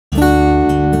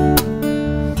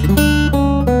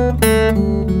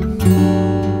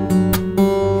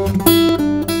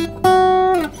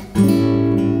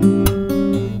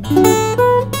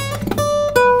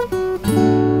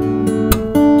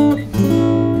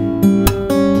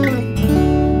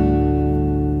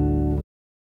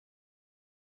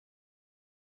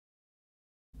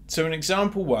So in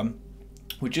example 1,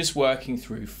 we're just working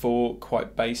through 4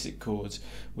 quite basic chords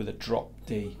with a drop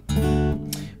D.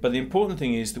 But the important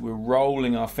thing is that we're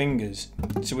rolling our fingers.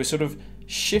 So we're sort of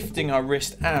shifting our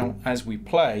wrist out as we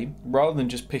play, rather than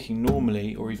just picking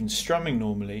normally or even strumming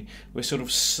normally. We're sort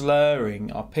of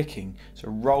slurring our picking, so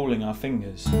rolling our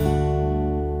fingers.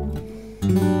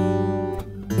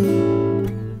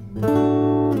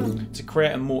 To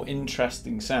create a more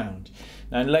interesting sound.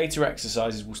 Now in later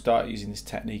exercises we'll start using this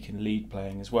technique in lead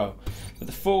playing as well. But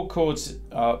the 4 chords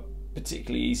are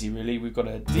particularly easy really. We've got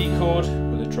a D chord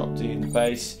with a drop D in the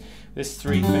bass, this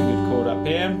 3-fingered chord up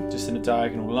here, just in a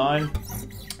diagonal line,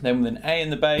 then with an A in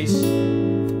the bass,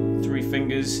 3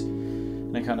 fingers,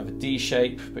 and then kind of a D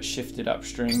shape but shifted up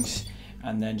strings,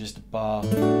 and then just a bar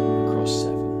across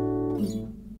 7.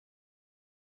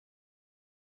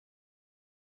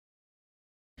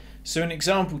 So in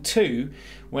example 2,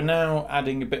 we're now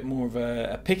adding a bit more of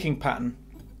a picking pattern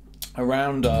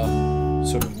around our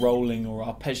sort of rolling or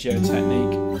arpeggio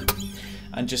technique,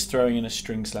 and just throwing in a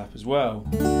string slap as well.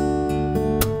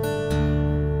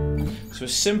 So a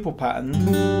simple pattern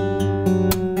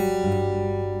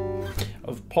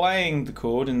of playing the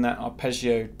chord in that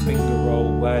arpeggio finger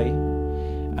roll way,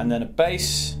 and then a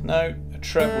bass note, a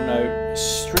treble note, a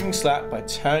string slap by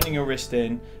turning your wrist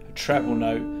in, a treble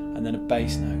note, and then a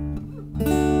bass note.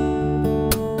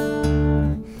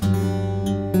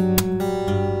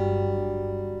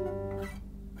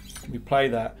 We play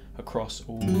that across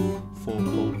all 4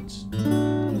 chords.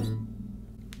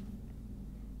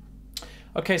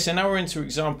 Okay, so now we're into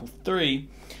example 3,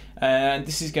 and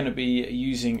this is going to be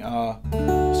using our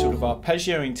sort of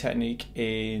arpeggioing technique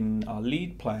in our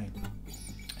lead playing.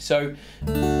 So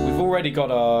we've already got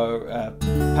our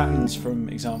patterns from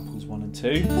examples 1 and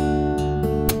 2,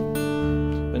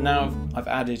 but now I've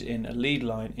added in a lead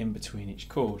line in between each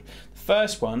chord. The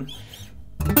first one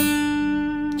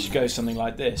should go something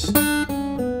like this. So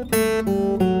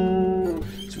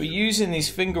we're using these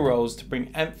finger rolls to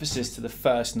bring emphasis to the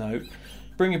first note,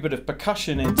 bring a bit of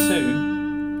percussion in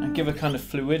too, and give a kind of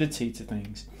fluidity to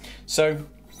things. So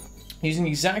using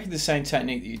exactly the same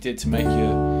technique that you did to make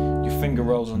your finger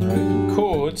rolls on their open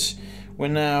chords, we're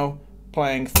now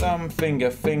playing thumb,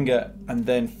 finger, finger, and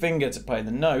then finger to play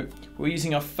the note. We're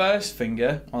using our first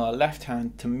finger on our left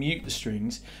hand to mute the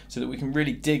strings so that we can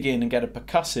really dig in and get a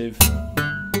percussive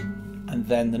and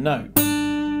then the note.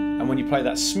 And when you play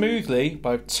that smoothly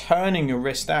by turning your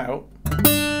wrist out,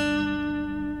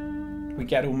 we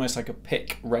get almost like a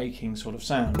pick raking sort of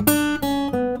sound.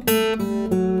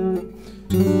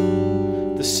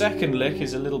 The second lick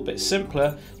is a little bit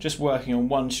simpler, just working on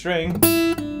 1 string.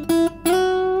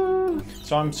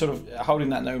 So I'm sort of holding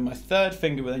that note with my third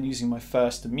finger, but then using my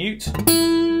first to mute.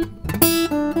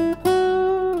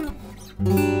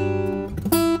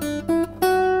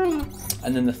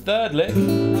 And then the third lick,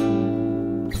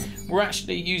 we're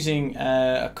actually using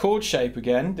a chord shape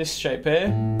again, this shape here,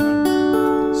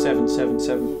 7, 7,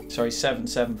 7, sorry, 7,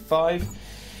 7, 5,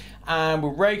 and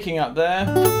we're raking up there,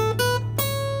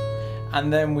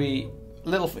 and then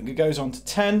little finger goes on to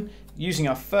 10, using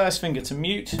our first finger to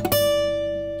mute,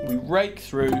 we rake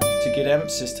through to get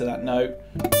emphasis to that note,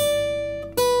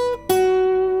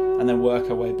 and then work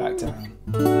our way back down.